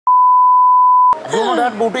You know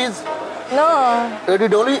that booties? No. Eddie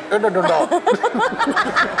Dolly, Eddie Donda.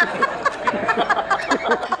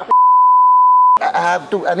 Have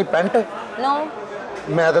to any pant? No.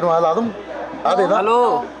 मैं तेरे वाला दूँ आ दे ना हेलो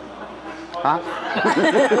हाँ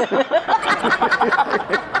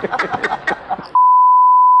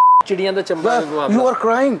चिड़ियां दा Chamba You are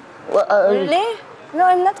crying Really? No,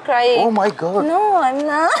 I'm not crying. Oh my God. No, I'm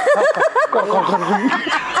not.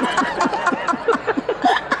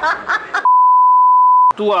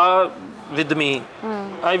 तू आ with me.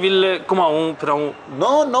 I will घुमाऊं फिराऊं.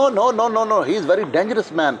 No. He is very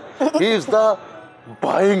dangerous man. He is the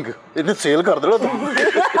buying. इन्हें sale कर दो तुम.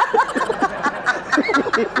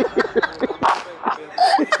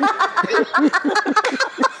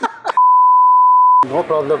 No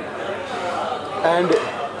problem. And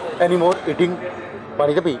any more eating?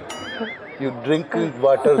 पानी का P. You drinking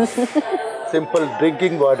water. Simple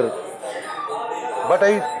drinking water. But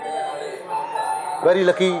I very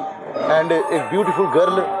lucky and a beautiful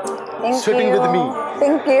girl sitting with me.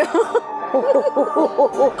 Thank you.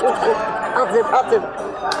 Have it.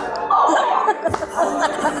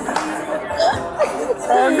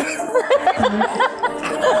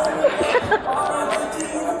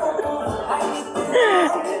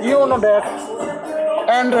 You know that.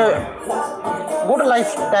 And good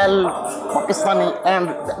lifestyle, Pakistani and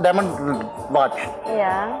diamond watch.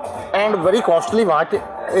 Yeah. And very costly watch,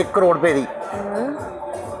 1 crore रुपए दी.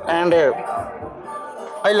 And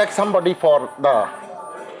I like somebody for the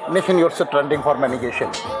nation you're trending for medication.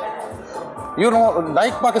 You know,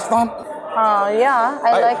 like Pakistan? Yeah.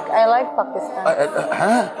 I like Pakistan.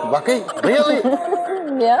 Waqai? Really?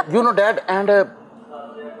 Yeah. You know that. And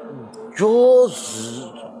जो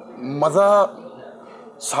मजा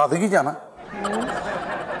सादगी जाना.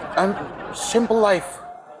 And simple life.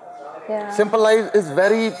 Yeah. Simple life is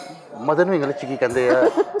very Madan में English की कहते हैं.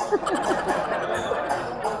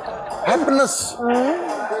 Happiness.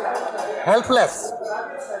 Helpless.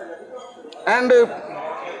 And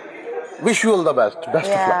wish you all the best. Best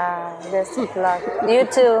of luck. Yeah. Best of luck. You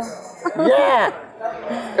too. Yeah.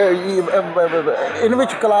 In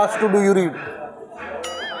which class do you read?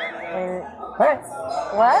 Huh?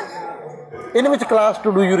 What? In which class do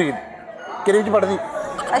you read? किरेज पढ़नी?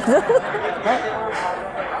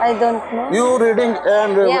 I don't know. You reading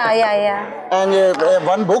and Yeah. And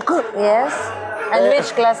one book. Yes. And which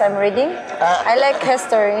class I'm reading? I like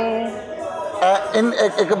history. In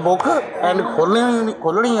एक book and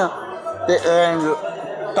खोलनी है and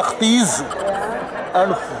तख्तीज़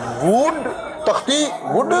and wood तख्ती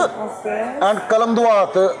wood and कलम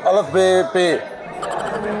दुआत अलफ बे पे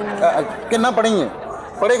कितना पढ़ी है?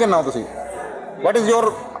 पढ़े कितना हो तुसी? What is your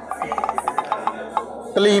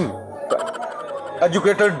claim?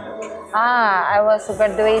 Educated? I was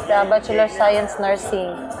graduate Bachelor Science Nursing.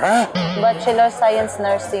 Huh? Bachelor Science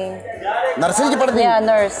Nursing. Nursery च पढ़दी? Yeah,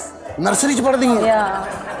 nurse. नर्सरी च पढ़दी है? Yeah.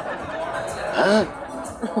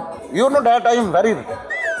 You know that I am very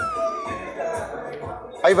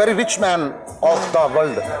rich man of the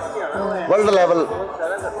world level.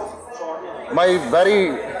 My very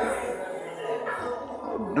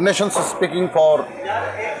donations speaking for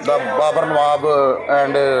the Babar Nawab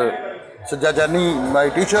and Sajjad Jani, my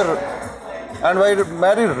teacher, and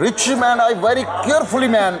very rich man. I very carefully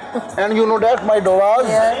man, and you know that my doulas,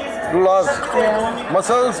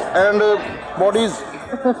 muscles and bodies.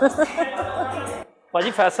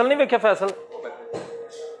 भाजी फैसल नहीं वेख्या Faisal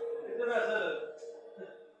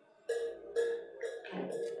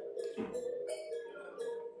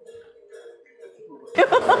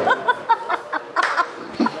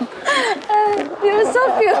You're so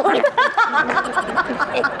cute.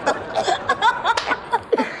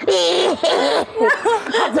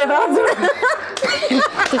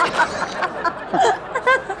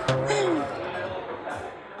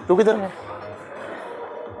 तू किधर?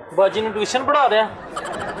 बाजी ने tuition पढ़ा रहा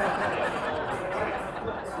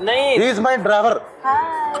नहीं. He is my driver. Hi.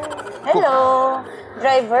 Hello.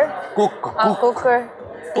 Driver. Cooker.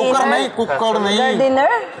 Cooker नहीं, कुकर नहीं.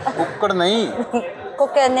 Gardener. कुकर नहीं.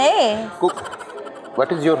 Cooker नहीं. What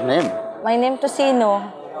is your name? My name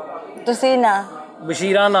Tusina.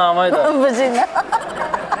 Bashira नाम है ਇਹਦਾ. Bashina.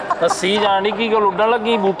 ਹੱਸੀ ਜਾਣੀ ਕੀ ਗੱਲ ਉੱਡਣ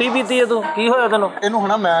ਲੱਗੀ ਬੂਟੀ ਪੀਤੀ ਹੈ ਤੂੰ ਕੀ ਹੋਇਆ ਤੈਨੂੰ ਇਹਨੂੰ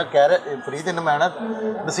ਹਨਾ ਮੈਂ ਕਹਿ ਰਿਹਾ ਫਰੀ ਤੈਨੂੰ ਮੈਂ ਨਾ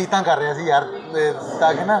ਨਸੀਹਤਾਂ ਕਰ ਰਿਹਾ ਸੀ ਯਾਰ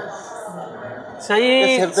ਤਾਂ ਕਿ ਨਾ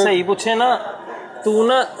ਸਹੀ ਪੁੱਛੇ ਨਾ ਤੂੰ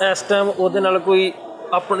ਨਾ ਇਸ ਟਾਈਮ ਉਹਦੇ ਨਾਲ ਕੋਈ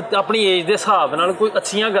ਆਪਣੀ ਏਜ ਦੇ ਹਿਸਾਬ ਨਾਲ ਕੋਈ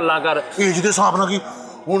ਅੱਛੀਆਂ ਗੱਲਾਂ ਕਰ ਏਜ ਦੇ ਹਿਸਾਬ ਨਾਲ ਕੀ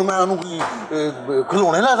ਹੁਣ ਮੈਂ ਉਹਨੂੰ ਕੀ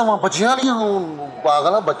ਖਿਡੌਣੇ ਲੈ ਦਵਾਂ ਬੱਚਿਆਂ ਵਾਲੀਆਂ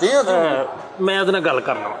ਪਾਗਲ ਆ ਬੱਚੇ ਆ ਮੈਂ ਉਹਦੇ ਨਾਲ ਗੱਲ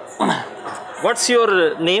ਕਰਨਾ what's your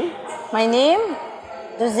name My name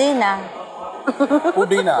Tusina.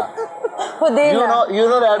 Pudina. Pudina. You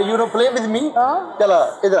know that. You know, play with me. चला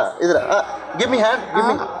इधर give me hand, give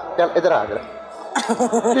me. चल इधर आ जरा.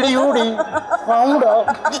 किड़ी उड़ी, पाउंडा.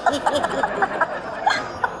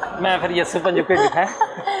 मैं फिर यस्सु पंजू के है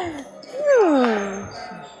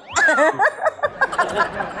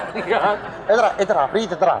इधर आ प्रीत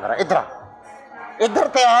इधर आ जरा इधर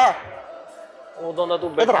ते आ. उदों दा तू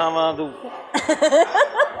बैठा वा तू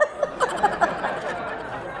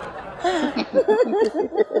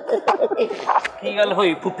की गल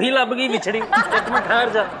होई फुफी लभ गई विछड़ी एक मिनट ठहर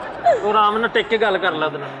जा तू आराम नाल टिक के गल कर ला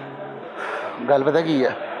ओदे नाल गल पता की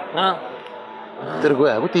है हां तेरे को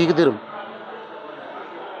है कोई 30 दिरहम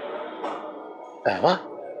है वा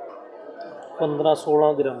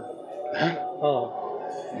 15-16 दिरहम हां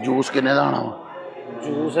जूस किन्ने दा आना वा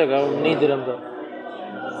जूस हैगा 19 दिरहम दा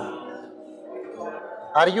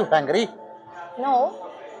आर यू हैंगरी No.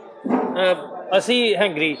 असी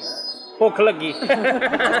हैंगरी भुख लगी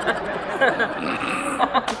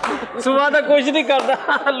सुबह का कुछ नहीं करता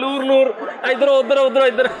लूर लूर इधर उधर उधर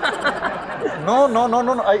इधर No,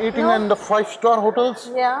 I eating in the 5-star hotels.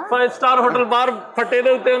 Yeah. 5-star hotel बाहर फटे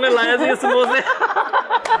दे उत्ते उन्हें लाया सी समोसे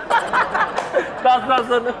 10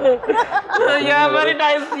 yeah very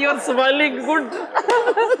nice you are smiling good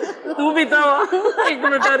तू भी था एक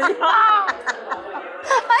मिनट आ रही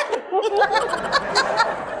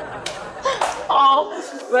oh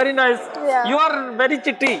very nice Yeah. you are very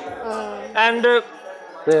chitty and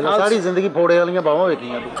ते सारी जिंदगी फोड़े वालियां बावां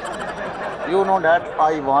वेखियां तू. You know that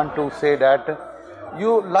I want to say that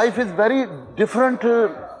you life is very different.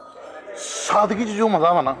 ਸਾਦਗੀ 'ਚ ਜੋ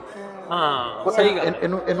ਮਜ਼ਾ ਵਾ ਨਾ हाँ सही गल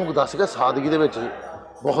ਇਹਨੂੰ ਦੱਸ ਕੇ ਸਾਦਗੀ ਦੇ ਵਿੱਚ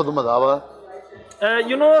ਬਹੁਤ ਮਜ਼ਾ ਵਾ.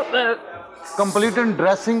 you know complete in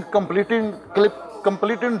dressing complete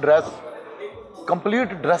in dress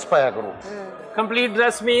ਪਾਇਆ ਕਰੋ. complete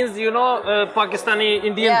dress means you know Pakistani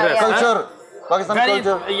Indian Yeah, dress yeah. Culture Pakistani Very,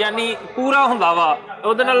 culture यानी पूरा ਹੁੰਦਾ ਵਾ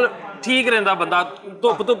ਉਹਦੇ ਨਾਲ ਠੀਕ ਰਹਿੰਦਾ ਬੰਦਾ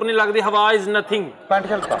ਧੁੱਪ ਨਹੀਂ ਲੱਗਦੀ ਹਵਾ is nothing pant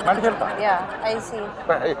shirt Yeah, I see.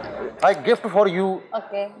 I gift for you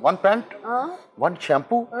Okay. one pant one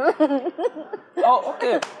shampoo. oh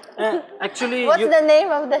okay actually What's the name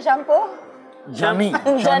of the shampoo? Jani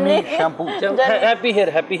Jani. shampoo. happy hair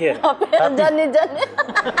Jani.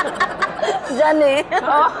 Jani.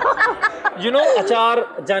 you know अचार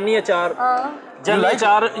जानी अचार जानी like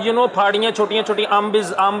अचार you know फाड़ियां छोटियां अम्ब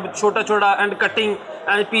छोटा and cutting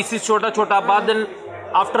and pieces छोटा बाद then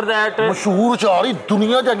after that ਮਸ਼ਹੂਰ ਚਾਰ ਹੀ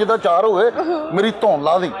ਦੁਨੀਆ 'ਚ ਅੱਜ ਦਾ ਚਾਰ ਹੋਵੇ ਮੇਰੀ ਧੌਣ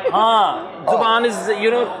ਲਾ ਦੀ. हाँ जुबान is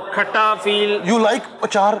you know खट्टा feel You like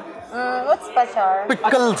ਅਚਾਰ What's pachar?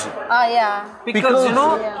 pickles Yeah. pickles you know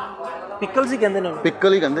Yeah. pickles ही कहते हैं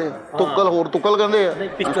ਪਿੱਕਲ ਹੀ ਕਹਿੰਦੇ ਆ. ਤੁੱਕਲ ਹੋਰ ਤੁੱਕਲ ਕਹਿੰਦੇ ਆ नहीं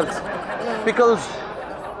pickles pickles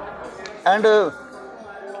and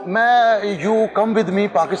मैं you come with me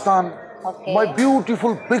Pakistan. Okay. My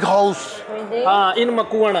beautiful big house. Really? हाँ in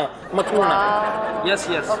Makuana yes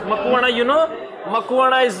Makuana you know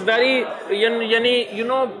Makuana is very yani you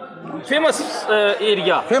know famous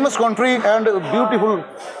area Famous country and beautiful.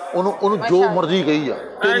 ਉਹਨੂੰ ਜੋ ਮਰਜ਼ੀ ਕਹੀ ਆ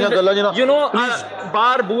ਤੇਰੀਆਂ ਗੱਲਾਂ ਜਿਹਨਾਂ you know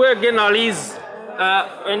ਬਾਹਰ ਬੂਹੇ ਅੱਗੇ ਨਾਲੀਜ਼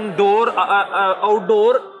indoor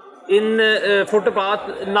outdoor in footpath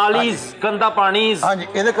ਨਾਲੀਜ਼ ਗੰਦਾ ਪਾਣੀ ਹਾਂਜੀ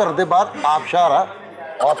ਇਹਦੇ ਘਰ ਦੇ ਬਾਹਰ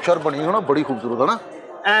ਆਬਸ਼ਾਰ ਬਣੀ ਹੋਣਾ ਬੜੀ ਖੂਬਸੂਰਤ ਹੈ ਨਾ.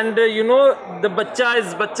 and you know the ਬੱਚਾ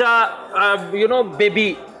you know baby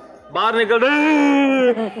ਬਾਹਰ ਨਿਕਲ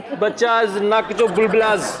ਬੱਚਾ is ਨੱਕ ਚੋਂ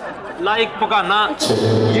ਬੁਲਬੁਲਾਜ਼ like ਪਕਾਨਾ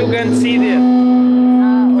you can see there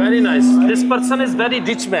very nice this person is very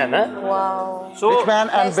rich man Wow. so Rich man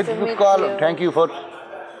and Nice to big meet call. you. Thank you for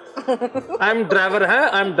I'm driver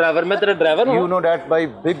मैं तेरा driver हूँ you know that my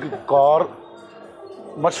big car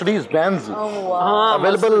Mercedes Benz Oh wow. हाँ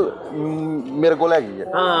available ਮੇਰੇ ਕੋਲ ਹੈਗੀ ਹੈ.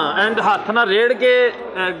 हाँ and हाथ ना रेड़ के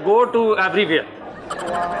go to everywhere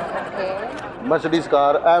Wow. Okay. Mercedes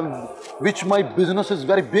car and which my business is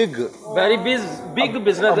very big. very big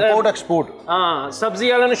business Import export. हाँ सब्जी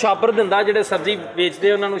वालों ਨੂੰ ਸ਼ਾਪਰ ਦਿੰਦਾ ਜਿਹੜੇ ਸਬਜ਼ੀ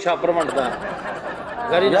ਵੇਚਦੇ ਉਹਨਾਂ ਨੂੰ ਸ਼ਾਪਰ ਵੰਡਦਾ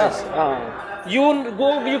very nice हाँ you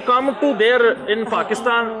come to there in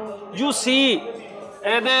Pakistan you see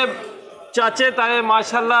ਇਹਦੇ ਚਾਚੇ ਤਾਏ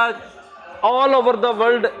ਮਾਸ਼ਾਅੱਲਾ all over the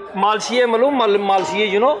world ਮਾਲਸ਼ੀਏ ਮਲੂਮ ਮਾਲਸ਼ੀਏ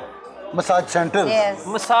you know Massage center. Yes.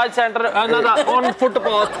 massage center another on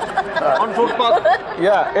footpath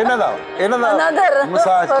Yeah, another Another.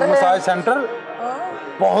 massage center.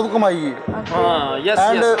 बहुत कमाई है. हाँ yes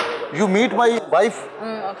And yes you meet my wife.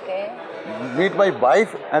 Okay. Meet my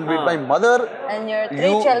wife and meet my mother. And your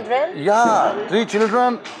three children? Yeah, 3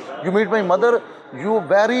 children. You meet my mother. You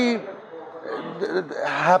very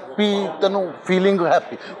happy. ਤੈਨੂੰ feeling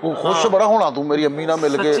happy. ਉਹ ਖੁਸ਼ ਬੜਾ ਹੋਣਾ ਤੂੰ ਮੇਰੀ ਅੰਮੀ ਨਾਲ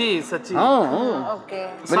ਮਿਲ ਕੇ. ਸੱਚੀ ਹਾਂ Okay.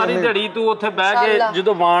 ਸਾਰੀ ਦਿਹਾੜੀ ਤੂੰ ਉੱਥੇ ਬਹਿ ਕੇ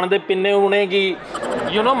ਜਦੋਂ ਵਾਣ ਦੇ ਪਿੰਨੇ ਉਣੇਗੀ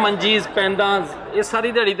ਯੂ نو ਮੰਜੀਜ਼ ਪੈਂਦਾਂ ਇਹ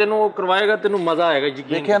ਸਾਰੀ ਦਿਹਾੜੀ ਤੈਨੂੰ ਉਹ ਕਰਵਾਏਗਾ ਤੈਨੂੰ ਮਜ਼ਾ ਆਏਗਾ ਯਕੀਨ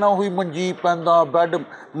ਦੇਖਿਆ ਨਾ ਉਹੀ ਮੰਜੀ ਪੈਂਦਾ ਬੈੱਡ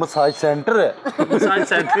ਮਸਾਜ ਸੈਂਟਰ ਹੈ massage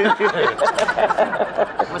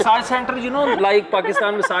centre you نو like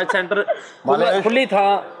Pakistan massage centre ਖੁੱਲੀ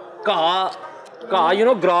ਥਾਂ ਘਾਹ you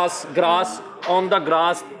نو grass on the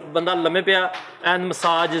grass ਬੰਦਾ ਲੰਮੇ ਪਿਆ and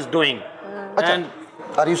massage is doing and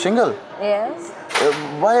Are you single? Yes.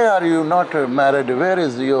 Why are you not married? Where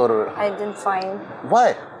is your... I didn't find. Why?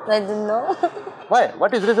 I didn't know. Why?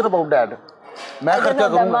 What is reason about that? मैं I don't खर्चा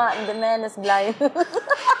know. करूँगा The man is blind.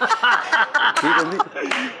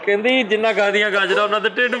 ਕਹਿੰਦੀ ਜਿੰਨਾ ਖਾਦੀਆਂ ਗਾਜਰਾ ਉਹਨਾਂ ਦੇ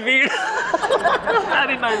ਢਿੱਡ ਪੀੜ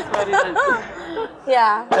very nice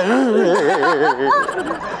Yeah.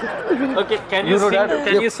 Okay, can you sing?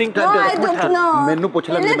 Can you sing? No, I don't know. ਮੈਨੂੰ ਪੁੱਛ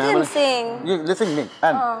ਲੈ Let ਮੈਂ him sing. You listen me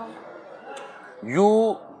and you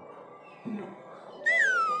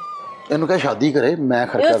ਇਹਨੂੰ ਕਹ ਸ਼ਾਦੀ ਕਰੇ ਮੈਂ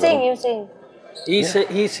ਖਰਚਾ You ਕਰਾਂ sing. You sing.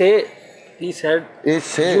 He said ਇਹ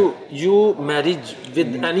ਸੇ you marriage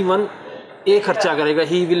with anyone ਇਹ ਖਰਚਾ ਕਰੇਗਾ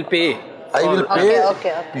he will pay I will pay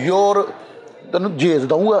Okay. your ਤੈਨੂੰ ਜੇਜ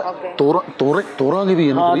ਦਊਂਗਾ ਤੋਰਾਂਗੇ ਵੀ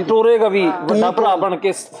ਇਹਨੂੰ ਹਾਂ ਤੋਰੇਗਾ ਵੀ ਵੱਡਾ ਭਰਾ ਬਣ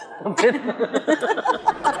ਕੇ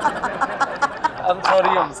I'm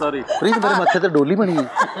sorry ਪ੍ਰੀਤ ਮੇਰੇ ਮੱਥੇ ਤੇ ਡੋਲੀ ਬਣੀ ਹੈ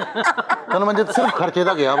ਤੈਨੂੰ ਮੈਂ ਸਿਰਫ ਖਰਚੇ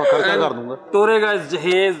ਦਾ ਗਿਆ ਵਾ ਖਰਚਾ ਕਰ ਦੂੰਗਾ ਤੋਰੇਗਾ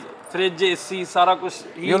ਜਹੇਜ਼ ਫ੍ਰਿਜ ਏਸੀ ਸਾਰਾ ਕੁਝ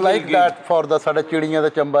ਯੂ ਲਾਈਕ ਦੈਟ ਫॉर ਦਾ ਸਾਡਾ ਚਿੜੀਆਂ ਦਾ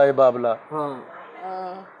ਚੰਬਾ ਇਹ ਬਾਬਲਾ ਹਾਂ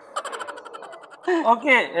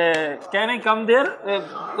okay can I come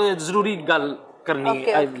there ਜ਼ਰੂਰੀ ਗੱਲ ਕਰਨੀ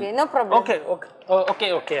Okay. No problem.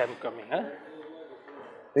 okay I'm coming ਹੈ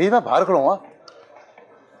ਇਹ ਮੈਂ ਬਾਹਰ ਖੜਾਵਾਂ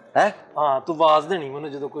ਹੈ ਹਾਂ ਤੂੰ ਆਵਾਜ਼ ਦੇਣੀ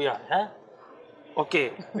ਮੈਨੂੰ ਜਦੋਂ ਕੋਈ ਆਏ ਹੈ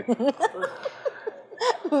okay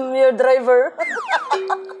Your driver.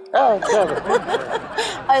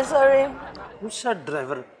 I'm sorry. who's a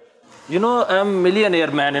driver you know I'm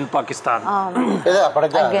millionaire man in Pakistan ਇਹਦਾ ਆਪਣਾ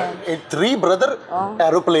Again. ਇਹ 3 brother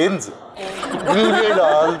aeroplanes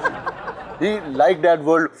he like that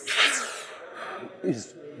world his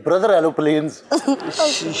brother aeroplanes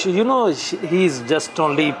you know he's just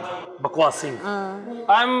only bakwasing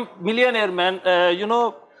I'm millionaire man you know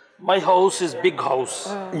my house is big house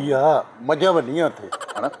yeah ਮਜ਼ਾ ਬਣੀਆਂ ਉੱਥੇ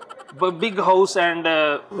ਹਨਾ big house and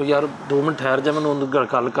ਯਾਰ 2 minute ਠਹਿਰ ਜਾ ਮੈਨੂੰ ਉਹਨੂੰ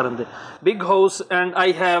ਗੱਲ ਕਰਨ ਦੇ big house and I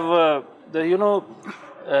have the you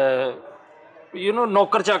know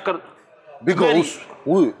ਨੌਕਰ ਚਾਕਰ big house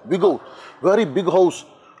big house very big house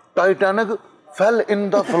Titanic fell in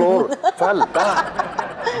the floor fell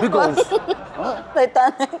big house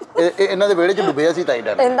Titanic. ਇਹਨਾਂ ਦੇ ਵਿਹੜੇ 'ਚ ਡੁੱਬਿਆ ਸੀ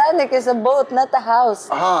Titanic Titanic is a boat, not a house.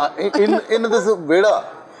 ਹਾਂ in this ਵਿਹੜਾ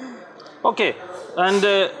okay and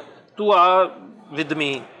tu are with me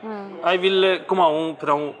I will ਘੁਮਾਉਂ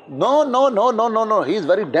ਫਿਰਾਉਂ no he is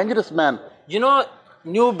very dangerous man you know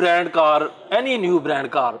new brand car any new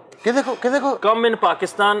brand car ਕਿਹਦੇ ਕੋ come in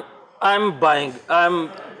Pakistan I'm buying I'm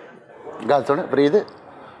ਗੱਲ ਸੁਣ ਫਰੀਦ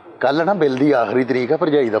ਕੱਲ ਨਾ bill ਦੀ ਆਖਰੀ ਤਰੀਕ ਆ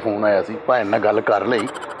ਭਰਜਾਈ ਦਾ ਫੋਨ ਆਇਆ ਸੀ ਭੈਣ ਨਾਲ ਗੱਲ ਕਰ ਲਈ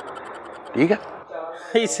ਠੀਕ ਹੈ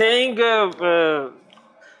he's saying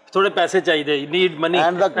ਥੋੜੇ ਪੈਸੇ ਚਾਹੀਦੇ need money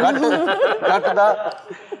and the cut the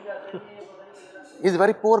is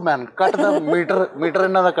very poor man cut the metre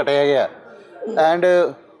ਇਹਨਾਂ ਦਾ ਕਟਿਆ ਗਿਆ and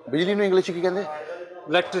ਬਿਜਲੀ ਨੂੰ ਇੰਗਲਿਸ਼ ਕੀ ਕਹਿੰਦੇ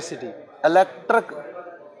electricity electric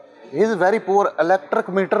he is very poor electric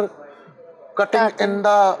meter cutting in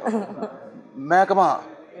the ਮਹਿਕਮਾ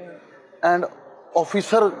and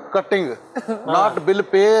officer cutting not bill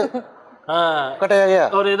pay ਹਾਂ ਕਟਿਆ ਗਿਆ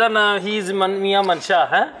ਔਰ ਇਹਦਾ ਨਾਮ he is ਮੀਆਂ ਮਨਸ਼ਾ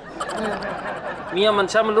ਹੈ ਮੀਆਂ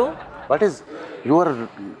ਮਨਸ਼ਾ Mulu what is you are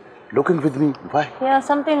looking with me why Yeah,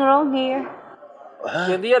 something wrong here.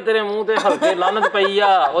 ਕਹਿੰਦੀ ਆ ਤੇਰੇ ਮੂੰਹ ਤੇ ਹਲਕੇ ਲਾਨਤ ਪਈ ਆ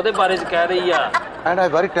ਉਹਦੇ ਬਾਰੇ ਚ ਕਹਿ ਰਹੀ ਆ and I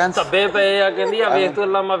very tense ਧੱਬੇ ਪਏ ਆ ਕਹਿੰਦੀ ਆ ਵੇਖ ਤੂੰ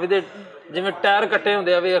ਅੱਲਾ ਮਾਫੀ ਦੇ ਜਿਵੇਂ ਟਾਇਰ ਕੱਟੇ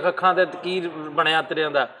ਹੁੰਦੇ ਆ ਵੇਖ ਅੱਖਾਂ ਤੇ ਕੀ ਬਣਿਆ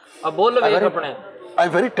ਤੇਰਿਆਂ ਦਾ ਆ ਬੋਲ ਵੇਖ ਆਪਣੇ I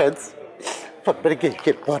very tense ਪਰ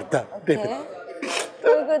ਕੇ ਪਰਦਾ Okay.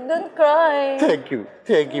 Oh God, don't cry. thank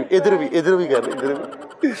you ਇਧਰ ਵੀ ਕਰ ਇਧਰ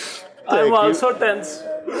ਵੀ I'm also tense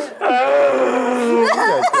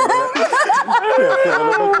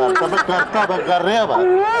ਮੈਂ ਕਰ ਰਿਹਾ ਵਾ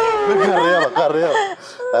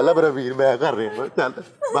ਪਹਿਲਾਂ ਮੇਰਾ ਵੀਰ ਮੈਂ ਕਰ ਰਿਹਾ ਚੱਲ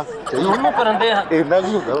ਬਸ ਉਹਨੂੰ ਕਰਨ ਦੇ ਆ ਇੰਨਾ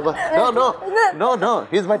ਕੀ ਹੁੰਦਾ ਬਸ no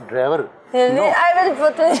he is my driver Really? I will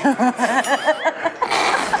put it.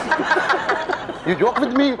 you joke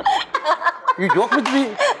with me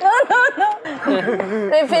No.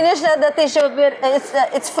 They finished the tissue paper.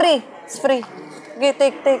 It's free. It's free. Okay,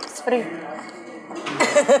 take. It's free.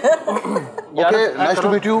 okay nice to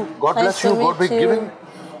meet you God bless you God be giving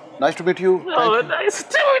nice to meet you oh nice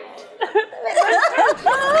to meet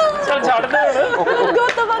ਚੱਲ ਛੱਡ ਦੇ ਹੁਣ Go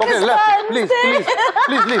to okay Pakistan. please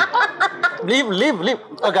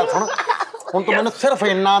leave ਗੱਲ ਸੁਣ ਹੁਣ ਤੂੰ ਮੈਨੂੰ ਸਿਰਫ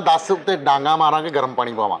ਇੰਨਾ ਦੱਸ ਉੱਤੇ ਡਾਂਗਾ ਮਾਰਾਂਗੇ ਗਰਮ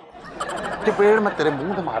ਪਾਣੀ ਪਾਵਾਂ चपेड़ मैं तेरे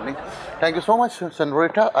मुंह पे मारनी. Thank you so much,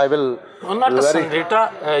 Senorita. I will. Oh, not a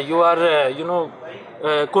Senorita. You are,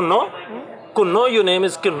 Kunno. Kunno, your name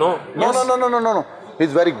is Kunno. No.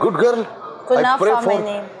 He's very good girl. Kunafa, my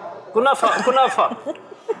name.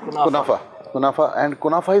 Kunafa, and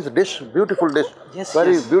kunafa is a dish, beautiful dish, Yes,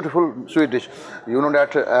 very yes. beautiful, sweet dish. You know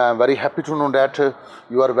that, very happy to know that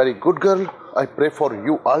you are a very good girl. I pray for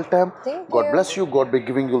you all time. Thank God you. bless you. God be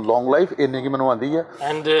giving you long life. इन्हें की मनो आंधी है.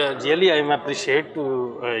 And really, I appreciate to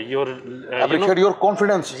your. Appreciate your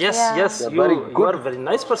confidence. Yes, Yeah. yes. You're You, very you good. are a very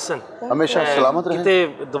nice person. हमेशा सलामत रहे. किते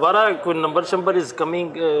दोबारा कोई नंबर शंबर is coming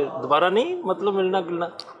दोबारा नहीं मतलब मिलना गिलना.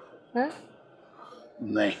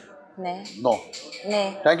 नहीं. Nee. No.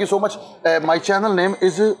 Nee. Thank you so much. My channel name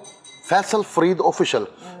is Faisal Fareed Official.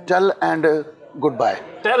 Tell and goodbye.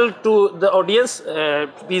 Tell to the audience,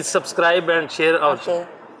 please subscribe and share our Okay.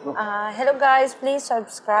 Hello guys, please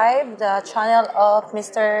subscribe the channel of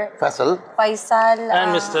Mr. Faisal. Faisal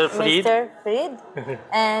And Mr. Fareed. Mr. Fareed.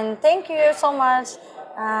 And thank you so much.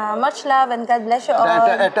 Much love and God bless you all.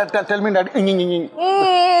 Tell me that.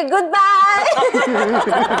 Goodbye.